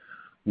it.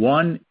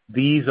 One,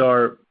 these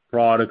are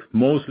products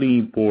mostly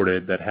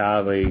imported that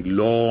have a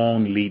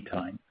long lead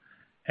time.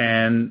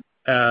 And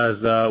as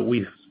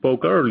we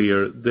spoke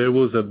earlier, there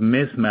was a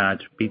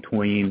mismatch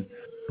between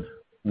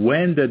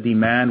when the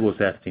demand was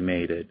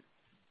estimated,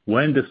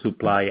 when the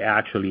supply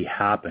actually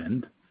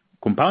happened,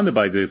 compounded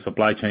by the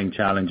supply chain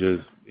challenges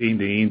in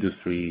the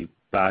industry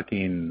back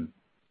in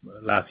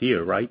last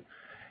year, right?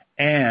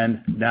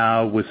 And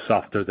now with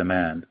softer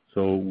demand.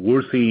 So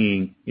we're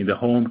seeing in the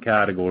home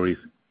categories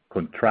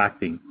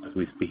contracting as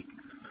we speak.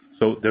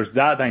 So there's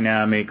that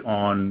dynamic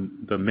on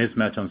the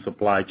mismatch on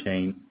supply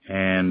chain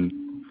and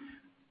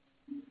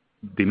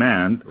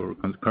demand or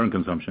current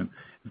consumption.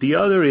 The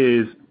other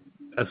is,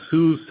 as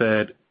Sue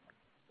said,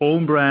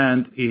 own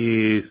brand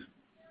is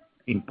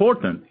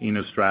important in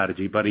a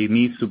strategy, but it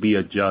needs to be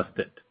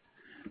adjusted.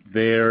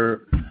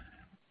 There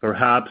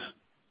perhaps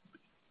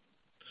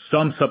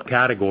some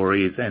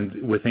subcategories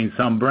and within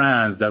some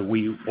brands that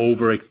we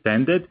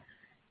overextended,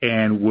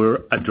 and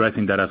we're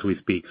addressing that as we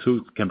speak.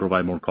 Sue can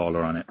provide more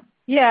color on it.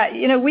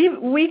 Yeah,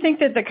 we think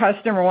that the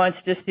customer wants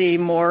to see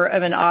more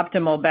of an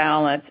optimal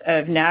balance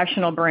of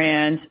national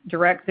brands,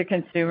 direct to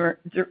consumer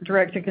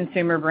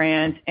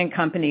brands, and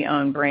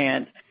company-owned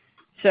brands.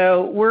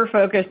 So we're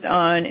focused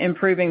on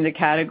improving the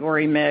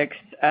category mix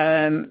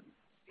and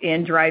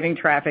driving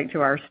traffic to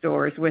our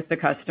stores with the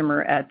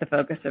customer at the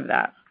focus of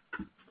that.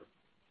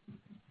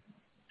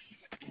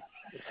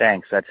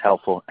 Thanks. That's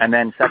helpful. And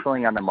then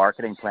secondly, on the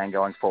marketing plan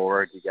going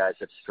forward, you guys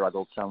have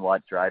struggled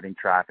somewhat driving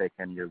traffic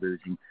and you're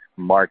losing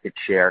market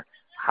share.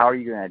 How are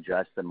you going to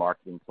adjust the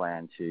marketing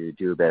plan to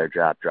do a better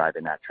job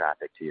driving that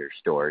traffic to your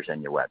stores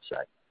and your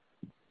website?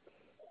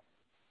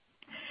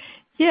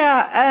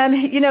 Yeah,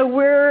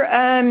 we're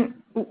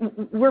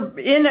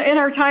in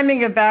our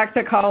timing of back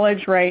to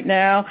college right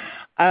now.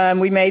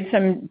 We made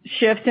some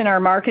shifts in our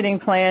marketing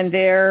plan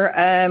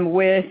there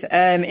with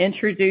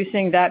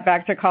introducing that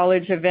back to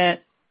college event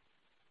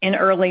in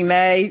early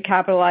May,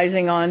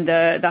 capitalizing on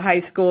the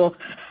high school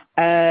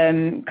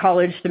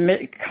college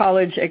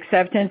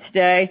acceptance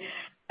day.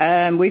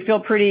 We feel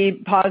pretty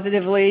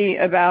positively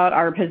about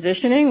our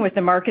positioning with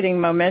the marketing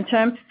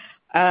momentum.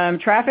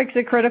 Traffic's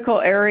a critical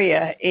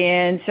area,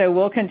 and so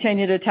we'll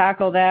continue to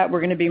tackle that. We're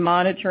going to be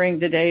monitoring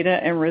the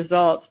data and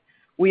results.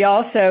 We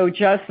also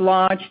just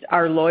launched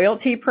our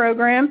loyalty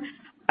program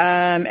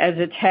as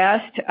a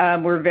test.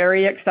 We're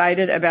very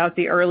excited about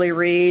the early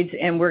reads,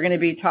 and we're going to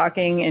be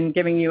talking and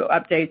giving you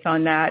updates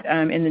on that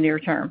in the near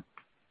term.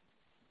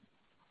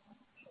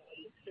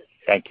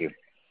 Thank you.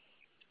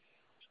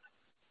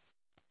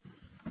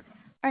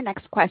 Our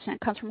next question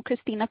comes from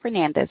Cristina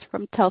Fernandez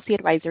from Telsey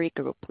Advisory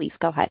Group. Please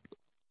go ahead.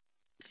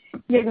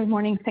 Yeah, good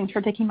morning. Thanks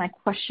for taking my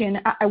question.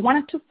 I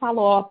wanted to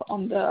follow up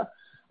on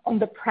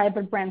the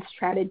private brand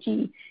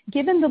strategy.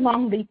 Given the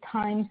long lead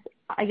times,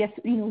 I guess,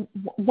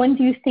 when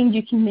do you think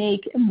you can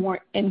make a more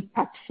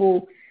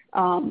impactful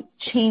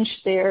change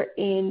there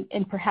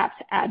and perhaps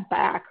add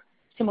back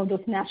some of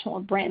those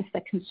national brands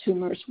that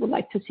consumers would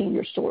like to see in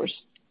your stores?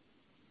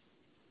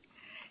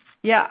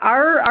 Yeah,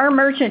 our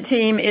merchant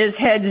team is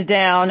heads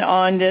down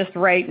on this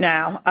right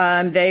now.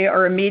 They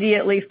are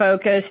immediately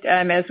focused,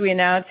 as we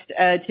announced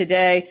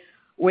today,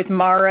 with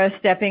Mara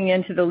stepping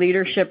into the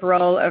leadership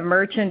role of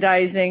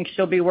merchandising.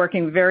 She'll be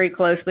working very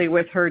closely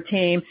with her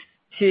team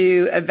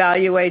to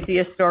evaluate the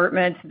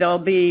assortments. They'll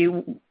be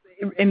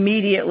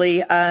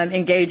immediately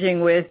engaging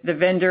with the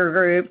vendor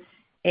group,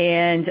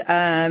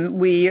 and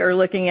we are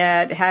looking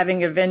at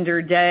having a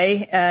vendor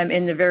day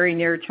in the very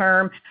near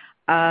term.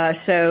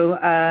 So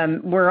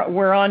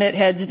we're on it,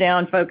 heads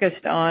down,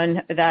 focused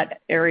on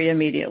that area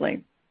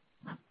immediately.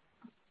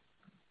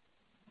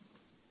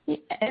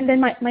 And then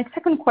my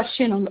second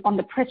question on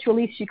the press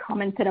release, you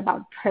commented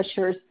about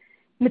pressures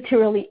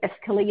materially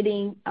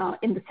escalating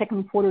in the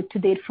second quarter to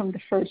date from the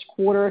first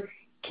quarter.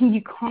 Can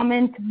you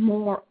comment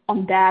more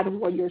on that,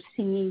 what you're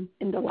seeing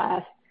in the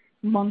last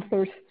month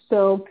or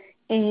so?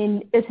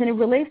 And as it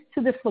relates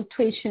to the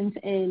fluctuations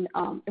in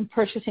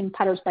purchasing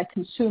patterns by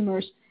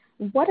consumers,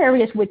 what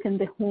areas within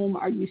the home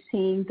are you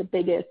seeing the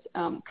biggest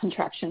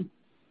contraction?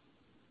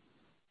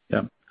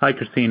 Yeah. Hi,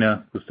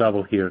 Christina.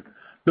 Gustavo here.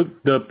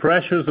 Look, the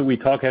pressures that we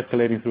talk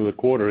escalating through the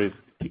quarter is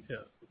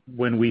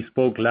when we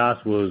spoke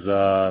last was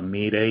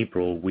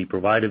mid-April. We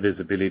provided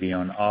visibility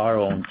on our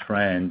own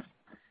trends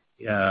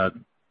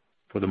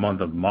for the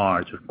month of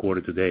March, or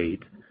quarter to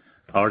date.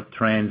 Our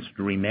trends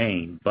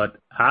remain. But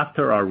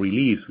after our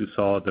release, we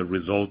saw the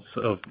results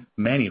of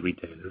many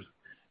retailers,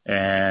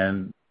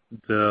 and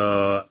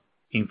the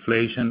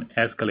inflation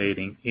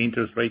escalating,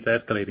 interest rates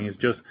escalating. It's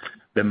just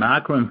the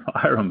macro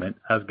environment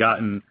has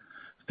gotten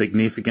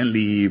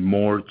significantly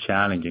more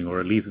challenging, or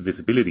at least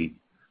visibility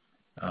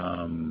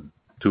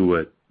to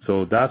it.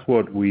 So that's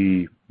what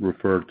we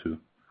refer to.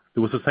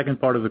 There was a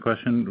second part of the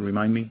question.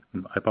 Remind me. I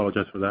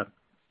apologize for that.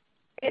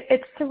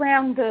 It's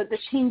around the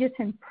changes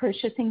in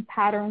purchasing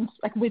patterns,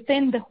 like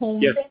within the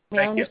home. Yes,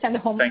 I understand the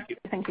home. Thank you.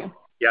 Thank you.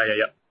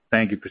 Yeah.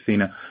 Thank you,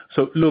 Christina.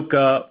 So look,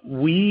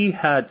 we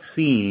had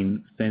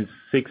seen since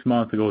 6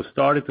 months ago,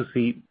 started to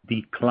see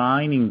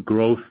declining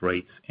growth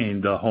rates in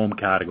the home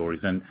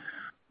categories. And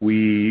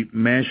we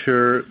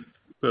measure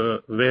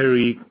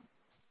very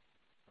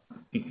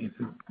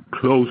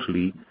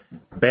closely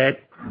bed,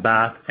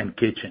 bath, and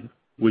kitchen,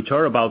 which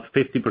are about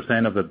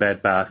 50% of the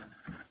bed, bath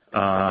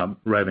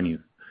revenue.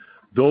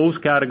 Those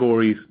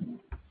categories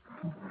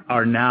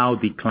are now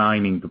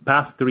declining. The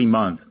past 3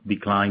 months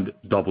declined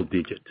double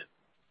digit.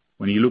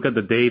 When you look at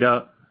the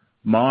data,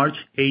 March,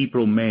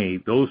 April, May,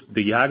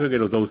 the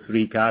aggregate of those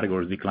 3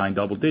 categories declined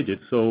double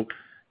digits. So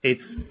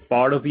it's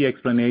part of the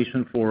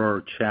explanation for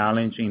our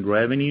challenge in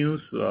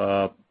revenues,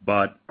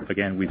 But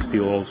again, we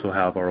still also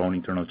have our own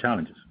internal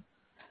challenges.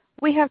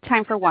 We have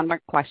time for one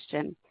more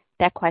question.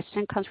 That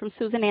question comes from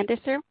Susan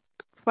Anderson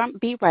from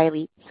B.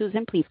 Riley.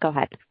 Susan, please go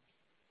ahead.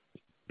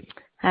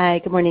 Hi,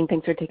 good morning.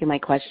 Thanks for taking my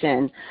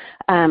question.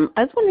 I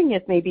was wondering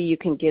if maybe you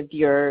can give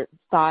your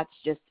thoughts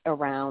just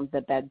around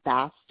the Bed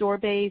Bath store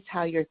base,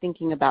 how you're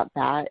thinking about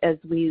that as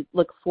we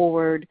look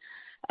forward,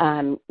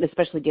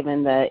 especially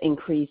given the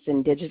increase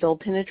in digital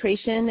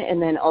penetration,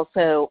 and then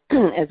also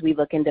as we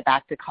look into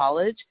back to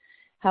college.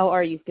 How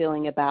are you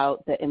feeling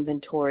about the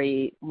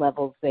inventory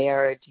levels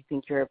there? Do you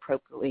think you're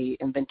appropriately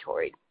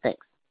inventoried?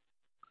 Thanks.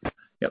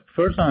 Yeah.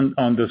 First on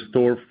the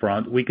store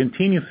front, we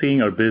continue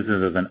seeing our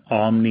business as an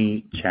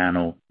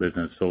omni-channel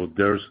business. So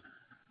there's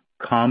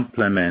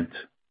complement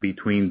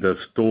between the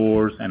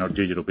stores and our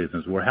digital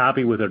business. We're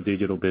happy with our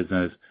digital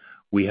business.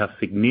 We have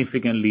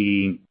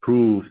significantly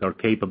improved our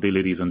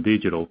capabilities on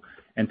digital.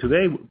 And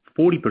today,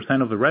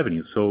 40% of the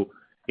revenue. So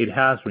it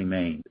has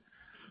remained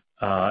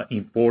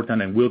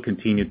important and will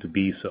continue to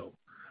be so.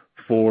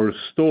 For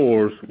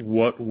stores,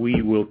 what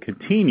we will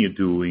continue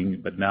doing,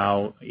 but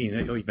now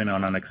even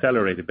on an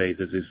accelerated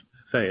basis, is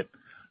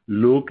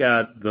look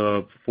at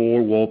the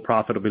four-wall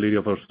profitability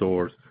of our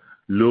stores,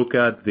 look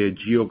at the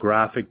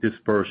geographic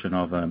dispersion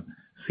of them,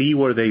 see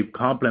where they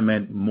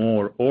complement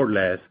more or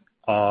less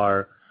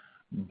our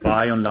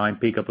buy online,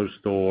 pick up a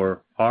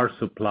store, our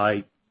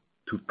supply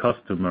to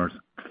customers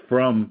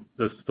from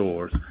the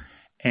stores,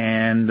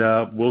 and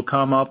we'll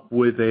come up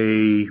with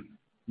a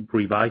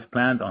revised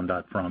plan on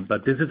that front.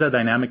 But this is a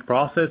dynamic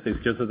process.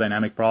 It's just a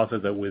dynamic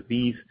process that with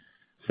these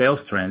sales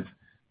trends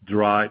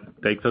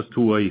takes us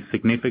to a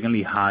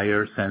significantly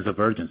higher sense of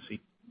urgency.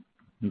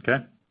 Okay?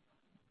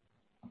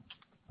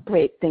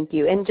 Great, thank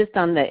you. And just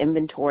on the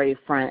inventory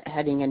front,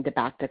 heading into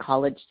back to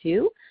college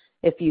too,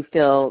 if you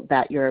feel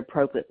that you're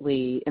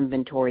appropriately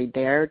inventoried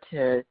there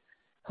to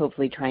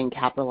hopefully try and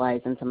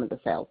capitalize on some of the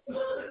sales.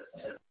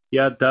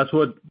 Yeah, that's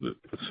what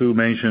Sue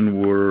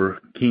mentioned. We're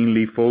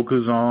keenly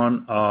focused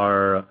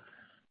on.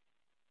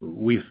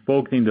 We've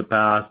spoken in the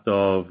past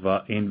of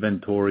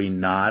inventory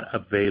not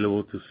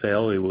available to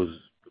sell. It was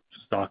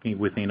stocking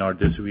within our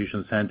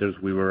distribution centers.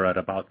 We were at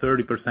about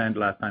 30%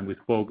 last time we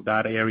spoke.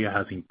 That area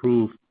has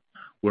improved.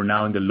 We're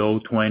now in the low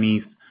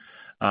 20s.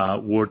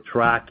 We're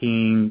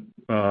tracking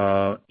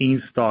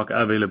in-stock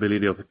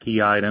availability of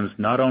key items,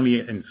 not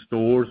only in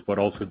stores, but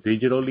also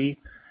digitally.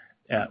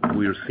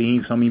 We're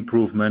seeing some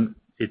improvement.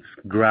 It's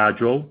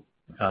gradual,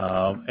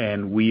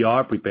 and we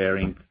are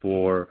preparing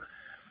for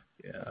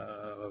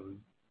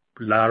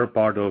latter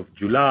part of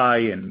July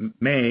and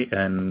May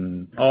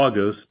and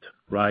August,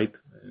 right,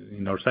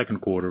 in our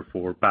second quarter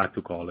for back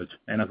to college.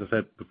 And as I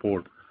said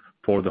before,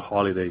 for the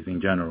holidays in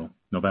general,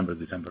 November,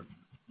 December.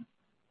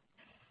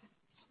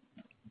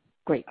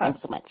 Great. Thanks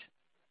so much.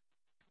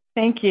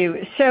 Thank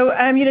you. So,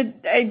 I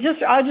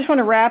just want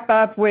to wrap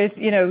up with,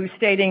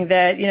 stating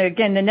that,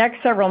 again, the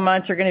next several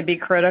months are going to be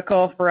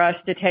critical for us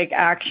to take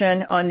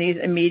action on these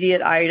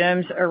immediate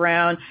items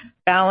around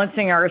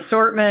balancing our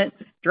assortment,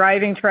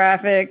 driving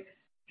traffic,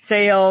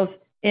 sales,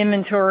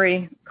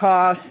 inventory,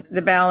 costs,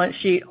 the balance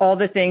sheet, all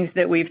the things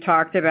that we've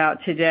talked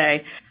about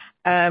today.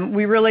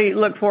 We really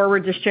look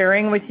forward to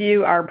sharing with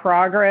you our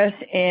progress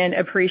and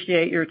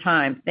appreciate your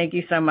time. Thank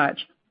you so much.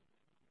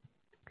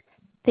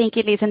 Thank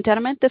you, ladies and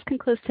gentlemen. This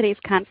concludes today's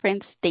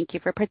conference. Thank you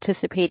for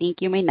participating.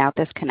 You may now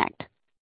disconnect.